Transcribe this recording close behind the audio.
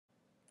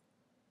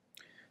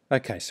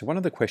Okay, so one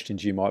of the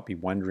questions you might be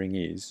wondering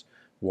is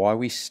why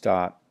we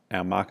start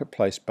our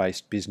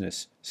marketplace-based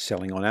business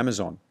selling on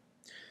Amazon.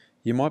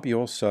 You might be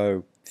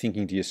also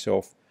thinking to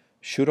yourself,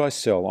 should I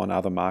sell on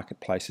other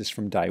marketplaces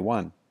from day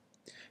one?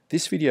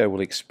 This video will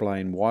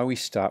explain why we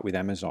start with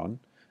Amazon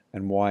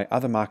and why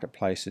other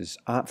marketplaces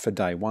aren't for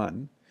day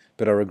one,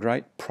 but are a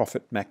great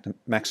profit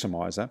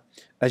maximizer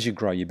as you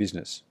grow your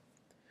business.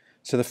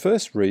 So the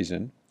first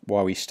reason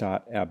why we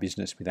start our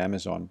business with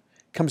Amazon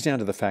comes down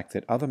to the fact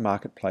that other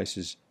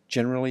marketplaces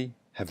generally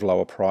have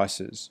lower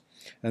prices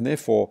and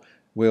therefore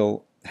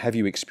will have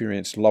you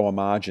experience lower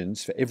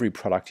margins for every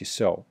product you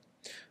sell.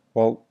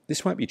 While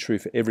this won't be true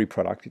for every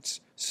product,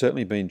 it's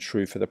certainly been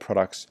true for the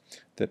products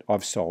that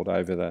I've sold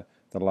over the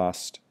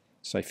last,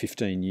 say,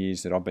 15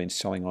 years that I've been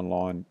selling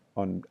online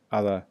on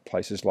other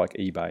places like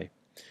eBay.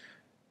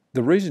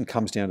 The reason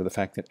comes down to the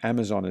fact that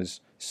Amazon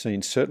is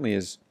seen certainly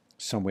as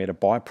somewhere to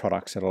buy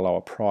products at a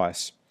lower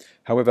price.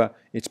 However,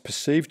 it's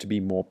perceived to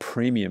be more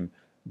premium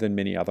than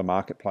many other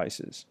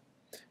marketplaces.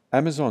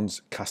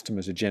 Amazon's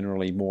customers are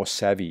generally more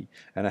savvy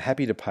and are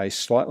happy to pay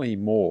slightly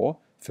more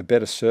for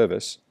better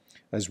service,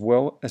 as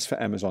well as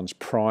for Amazon's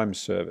Prime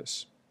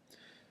service.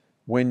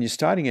 When you're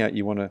starting out,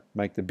 you want to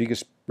make the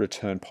biggest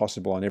return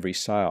possible on every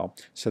sale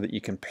so that you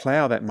can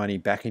plow that money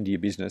back into your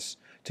business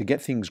to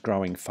get things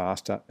growing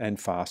faster and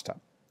faster.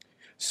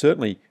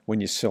 Certainly, when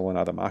you sell on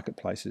other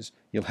marketplaces,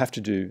 you'll have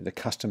to do the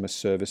customer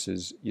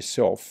services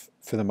yourself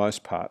for the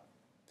most part.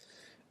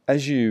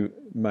 As you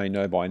may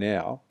know by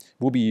now,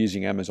 we'll be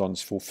using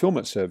Amazon's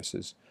fulfillment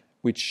services,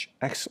 which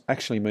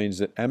actually means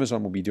that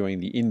Amazon will be doing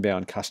the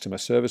inbound customer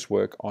service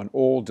work on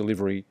all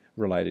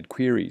delivery-related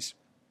queries.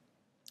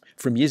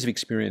 From years of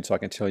experience, I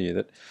can tell you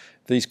that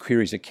these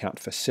queries account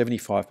for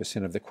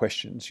 75% of the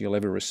questions you'll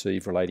ever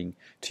receive relating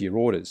to your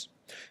orders.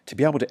 To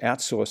be able to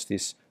outsource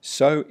this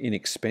so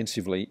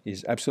inexpensively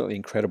is absolutely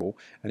incredible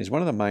and is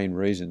one of the main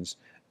reasons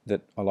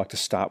that I like to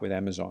start with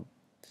Amazon.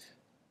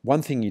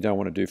 One thing you don't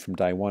want to do from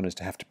day one is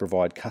to have to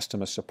provide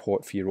customer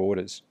support for your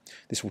orders.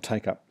 This will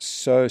take up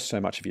so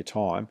much of your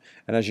time,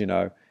 and as you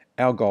know,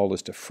 our goal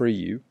is to free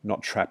you,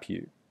 not trap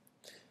you.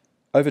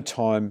 Over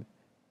time,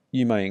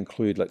 you may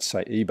include, let's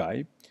say,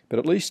 eBay, but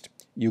at least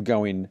you'll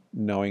go in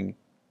knowing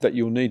that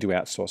you'll need to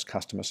outsource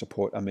customer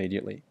support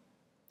immediately.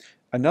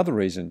 Another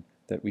reason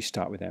that we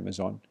start with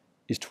Amazon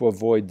is to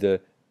avoid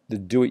the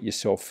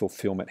do-it-yourself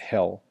fulfillment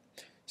hell.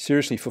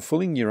 Seriously,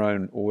 fulfilling your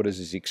own orders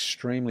is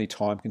extremely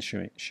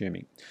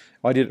time-consuming.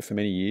 I did it for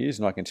many years,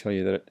 and I can tell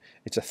you that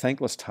it's a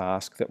thankless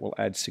task that will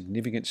add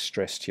significant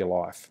stress to your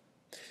life.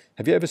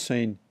 Have you ever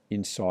seen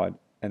inside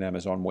an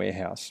Amazon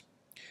warehouse?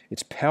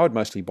 It's powered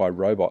mostly by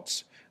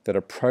robots that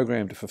are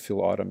programmed to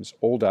fulfill items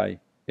all day,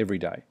 every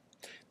day.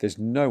 There's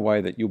no way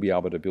that you'll be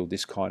able to build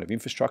this kind of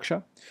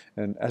infrastructure,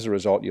 and as a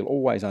result, you'll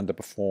always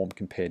underperform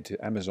compared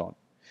to Amazon.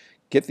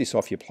 Get this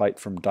off your plate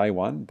from day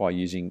one by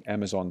using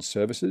Amazon's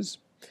services.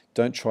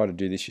 Don't try to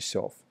do this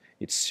yourself.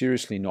 It's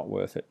seriously not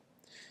worth it.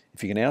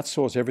 If you can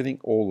outsource everything,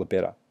 all the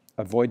better.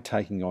 Avoid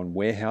taking on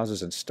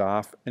warehouses and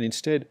staff, and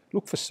instead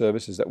look for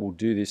services that will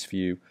do this for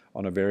you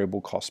on a variable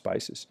cost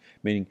basis,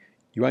 meaning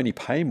you only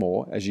pay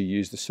more as you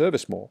use the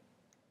service more.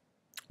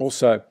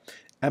 Also,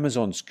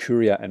 Amazon's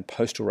courier and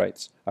postal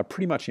rates are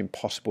pretty much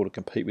impossible to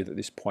compete with at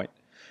this point.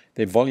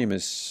 Their volume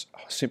is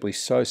simply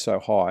so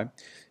high,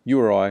 you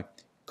or I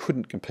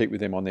couldn't compete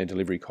with them on their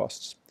delivery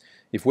costs.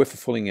 If we're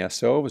fulfilling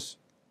ourselves,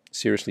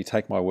 seriously,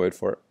 take my word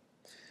for it.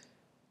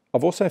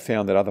 I've also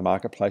found that other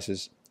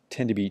marketplaces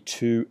tend to be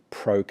too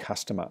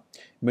pro-customer,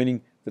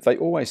 meaning that they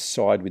always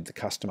side with the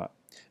customer,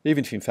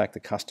 even if in fact the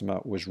customer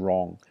was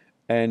wrong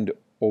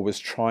or was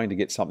trying to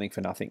get something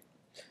for nothing.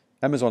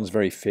 Amazon's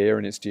very fair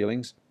in its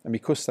dealings, and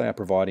because they are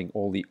providing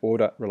all the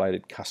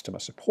order-related customer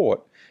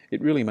support,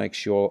 it really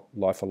makes your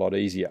life a lot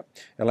easier,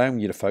 allowing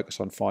you to focus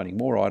on finding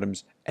more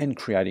items and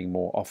creating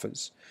more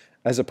offers,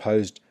 as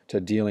opposed to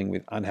dealing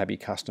with unhappy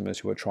customers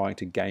who are trying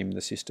to game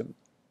the system.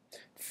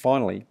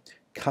 Finally,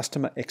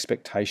 customer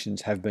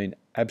expectations have been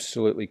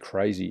absolutely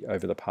crazy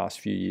over the past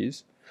few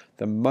years.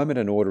 The moment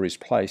an order is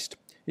placed,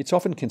 it's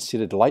often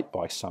considered late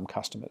by some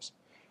customers.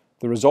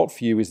 The result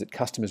for you is that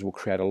customers will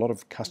create a lot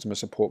of customer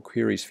support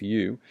queries for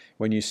you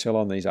when you sell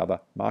on these other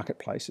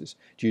marketplaces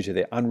due to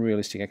their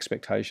unrealistic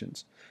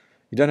expectations.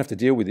 You don't have to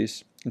deal with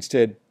this.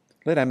 Instead,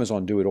 let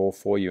Amazon do it all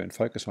for you and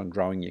focus on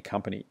growing your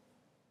company.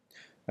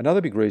 Another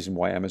big reason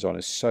why Amazon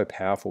is so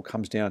powerful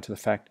comes down to the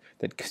fact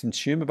that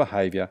consumer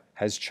behavior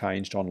has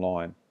changed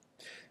online.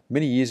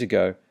 Many years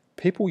ago,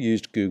 people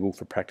used Google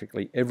for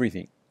practically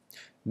everything.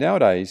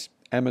 Nowadays,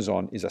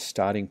 Amazon is a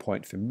starting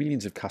point for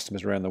millions of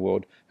customers around the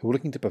world who are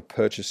looking to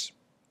purchase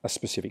a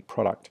specific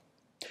product.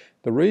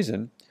 The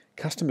reason,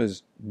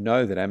 customers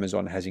know that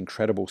Amazon has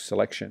incredible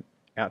selection,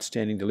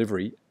 outstanding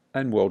delivery,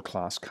 and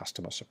world-class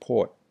customer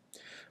support.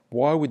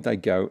 Why would they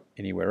go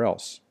anywhere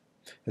else?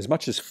 As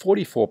much as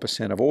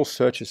 44% of all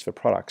searches for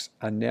products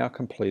are now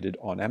completed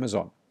on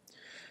Amazon.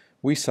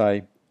 We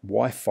say,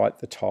 why fight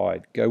the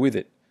tide? Go with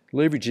it,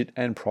 leverage it,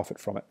 and profit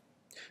from it.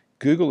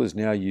 Google is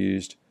now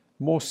used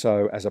more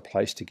so as a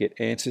place to get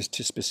answers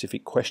to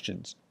specific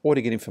questions or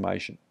to get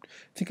information.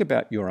 Think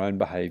about your own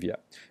behavior.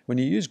 When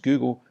you use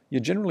Google,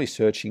 you're generally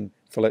searching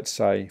for, let's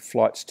say,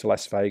 flights to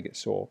Las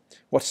Vegas or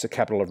what's the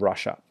capital of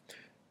Russia.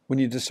 When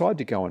you decide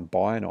to go and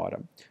buy an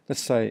item,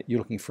 let's say you're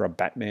looking for a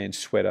Batman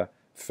sweater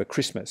for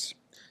Christmas,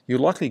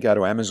 you'll likely go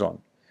to Amazon,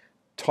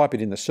 type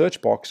it in the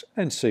search box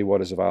and see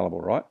what is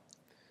available, right?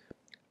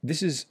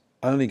 This is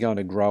only going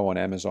to grow on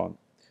Amazon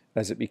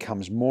as it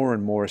becomes more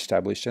and more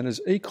established and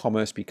as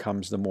e-commerce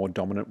becomes the more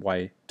dominant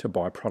way to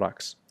buy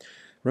products.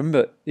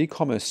 Remember,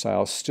 e-commerce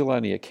sales still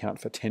only account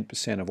for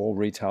 10% of all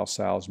retail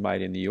sales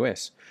made in the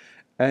US,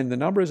 and the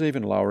number is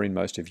even lower in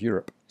most of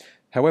Europe.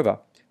 However,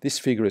 this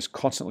figure is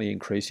constantly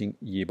increasing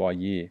year by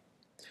year.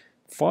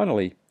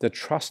 Finally, the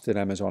trust that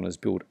Amazon has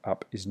built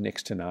up is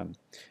next to none.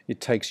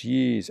 It takes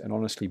years and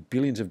honestly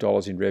billions of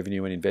dollars in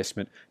revenue and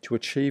investment to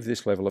achieve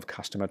this level of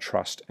customer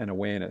trust and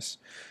awareness.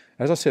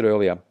 As I said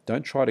earlier,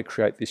 don't try to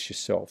create this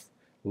yourself.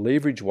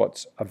 Leverage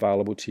what's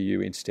available to you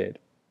instead.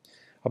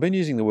 I've been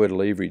using the word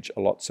leverage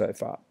a lot so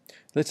far.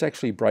 Let's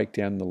actually break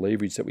down the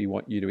leverage that we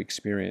want you to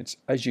experience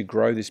as you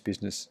grow this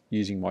business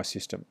using my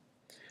system.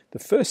 The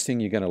first thing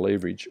you're going to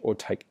leverage or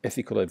take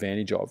ethical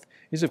advantage of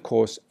is, of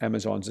course,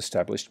 Amazon's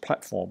established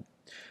platform.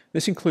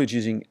 This includes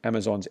using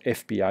Amazon's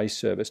FBA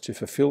service to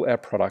fulfill our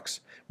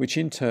products, which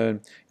in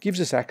turn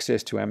gives us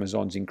access to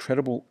Amazon's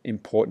incredible,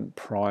 important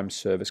Prime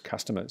service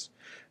customers.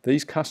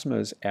 These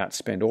customers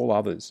outspend all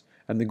others,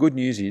 and the good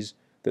news is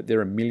that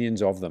there are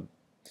millions of them.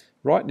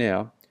 Right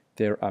now,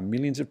 there are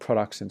millions of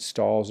products and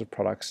styles of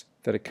products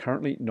that are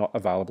currently not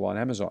available on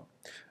Amazon.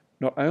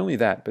 Not only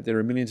that, but there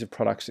are millions of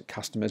products that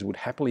customers would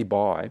happily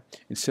buy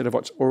instead of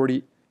what's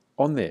already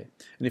on there,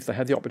 and if they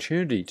had the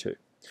opportunity to.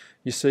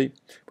 You see,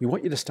 we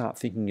want you to start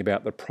thinking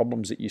about the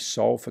problems that you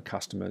solve for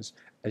customers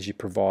as you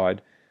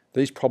provide.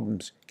 These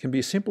problems can be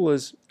as simple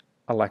as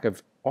a lack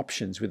of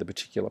options with a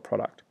particular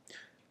product.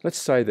 Let's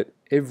say that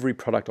every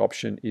product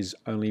option is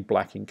only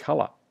black in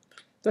color.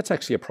 That's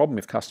actually a problem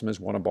if customers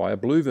want to buy a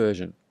blue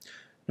version.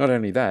 Not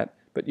only that,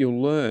 but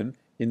you'll learn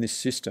in this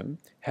system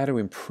how to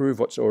improve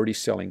what's already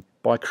selling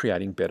by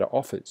creating better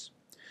offers.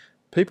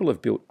 People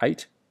have built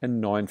 8-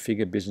 and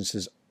 9-figure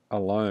businesses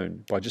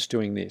alone by just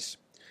doing this.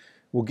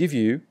 We'll give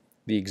you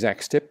the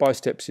exact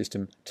step-by-step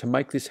system to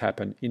make this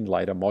happen in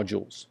later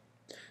modules.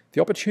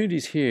 The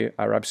opportunities here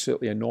are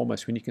absolutely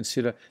enormous when you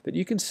consider that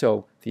you can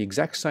sell the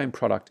exact same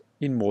product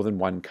in more than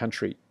one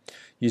country,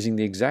 using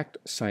the exact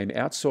same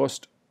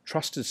outsourced,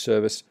 trusted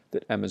service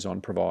that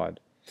Amazon provide.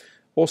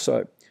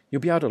 Also,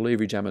 you'll be able to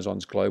leverage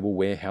Amazon's global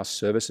warehouse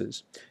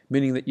services,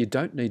 meaning that you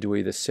don't need to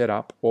either set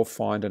up or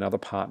find another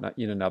partner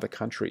in another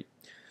country.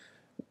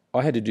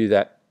 I had to do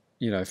that,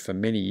 for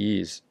many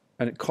years,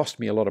 and it cost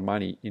me a lot of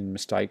money in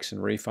mistakes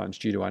and refunds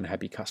due to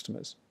unhappy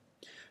customers.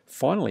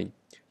 Finally,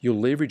 you'll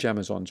leverage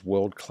Amazon's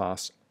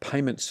world-class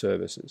payment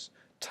services.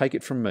 Take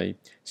it from me,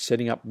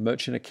 setting up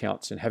merchant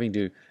accounts and having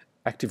to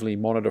actively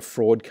monitor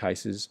fraud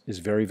cases is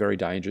very, very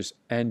dangerous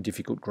and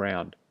difficult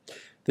ground.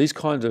 These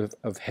kinds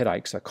of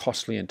headaches are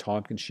costly and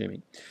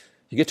time-consuming.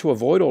 You get to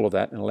avoid all of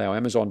that and allow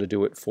Amazon to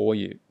do it for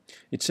you.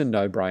 It's a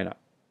no-brainer.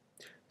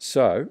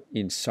 So,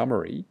 in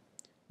summary,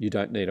 you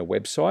don't need a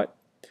website.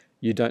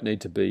 You don't need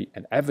to be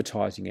an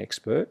advertising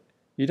expert.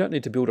 You don't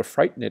need to build a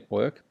freight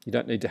network. You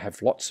don't need to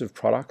have lots of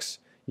products.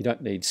 You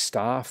don't need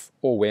staff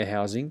or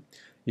warehousing.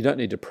 You don't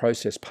need to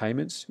process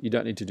payments. You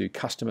don't need to do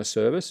customer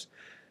service.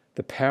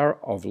 The power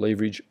of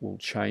leverage will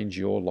change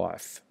your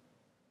life.